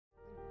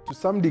To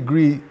some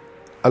degree,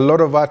 a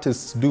lot of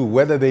artists do,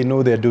 whether they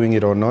know they're doing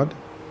it or not.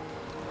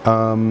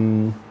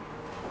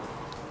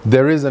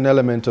 There is an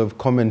element of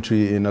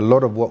commentary in a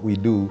lot of what we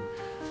do.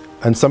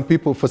 And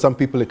for some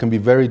people, it can be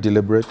very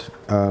deliberate.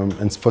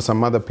 And for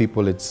some other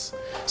people, it's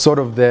sort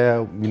of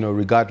there,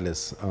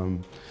 regardless.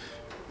 And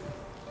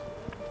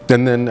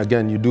then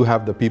again, you do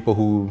have the people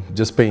who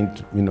just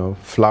paint,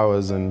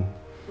 flowers and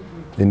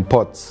in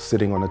pots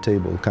sitting on a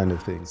table kind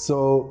of thing.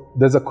 So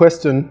there's a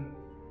question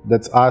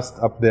that's asked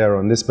up there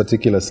on this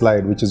particular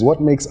slide, which is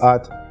what makes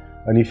art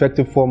an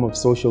effective form of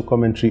social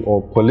commentary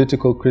or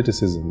political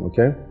criticism,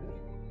 okay?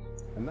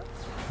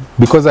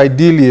 Because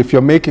ideally, if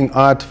you're making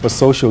art for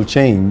social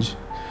change,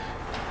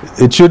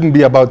 it shouldn't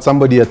be about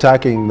somebody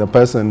attacking the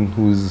person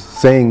who's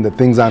saying that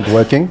things aren't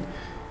working.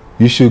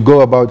 You should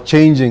go about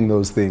changing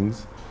those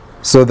things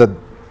so that,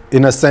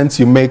 in a sense,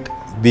 you make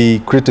the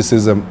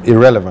criticism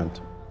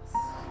irrelevant.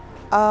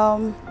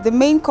 The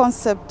main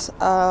concept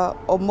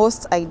or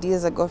most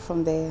ideas I got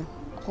from the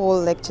whole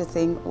lecture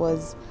thing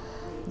was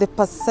the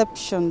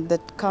perception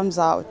that comes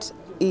out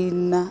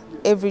in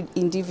every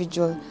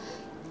individual.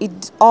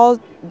 It all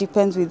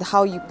depends with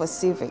how you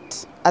perceive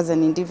it as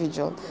an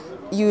individual.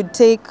 You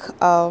take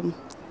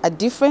a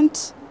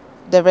different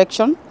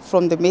direction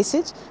from the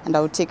message, and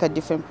I would take a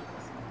different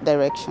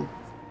direction.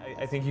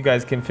 I think you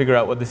guys can figure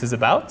out what this is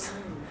about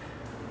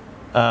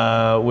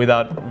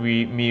without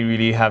me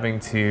really having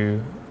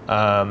to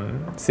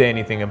say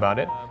anything about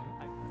it.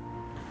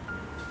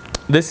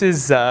 This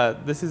is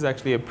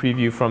actually a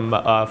preview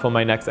for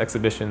my next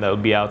exhibition that will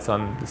be out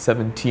on the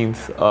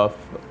 17th of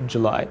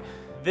July.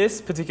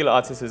 This particular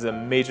artist is a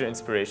major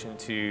inspiration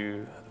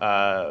to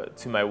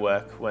my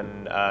work,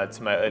 to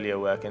my earlier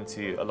work, and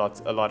to a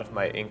lot of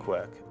my ink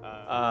work.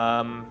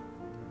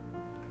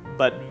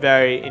 But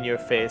very in your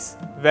face,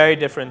 very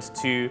different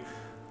to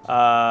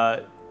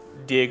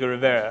Diego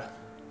Rivera,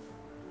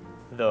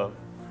 though.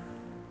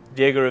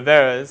 Diego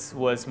Rivera's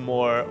was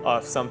more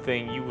of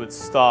something you would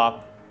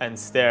stop and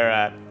stare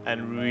at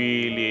and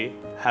really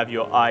have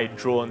your eye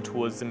drawn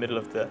towards the middle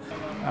of the...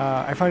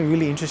 I found it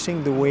really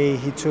interesting the way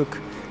he took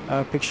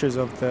pictures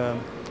of the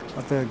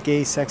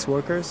gay sex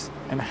workers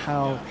and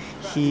how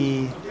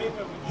he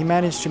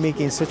managed to make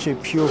it in such a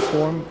pure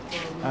form,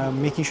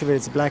 making sure that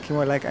it's black and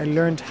white. Like, I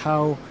learned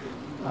how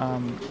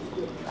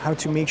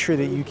to make sure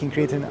that you can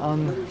create an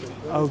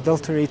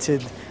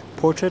unadulterated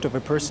portrait of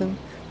a person,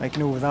 like,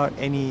 without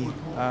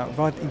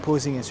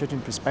imposing a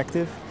certain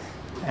perspective.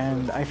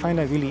 And I find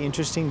that really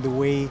interesting, the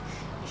way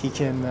he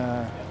can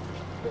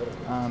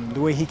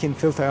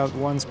filter out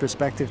one's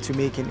perspective to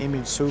make an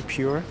image so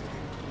pure,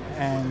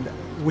 and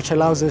which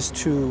allows us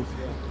to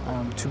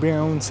bring our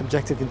own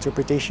subjective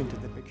interpretation to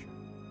the picture.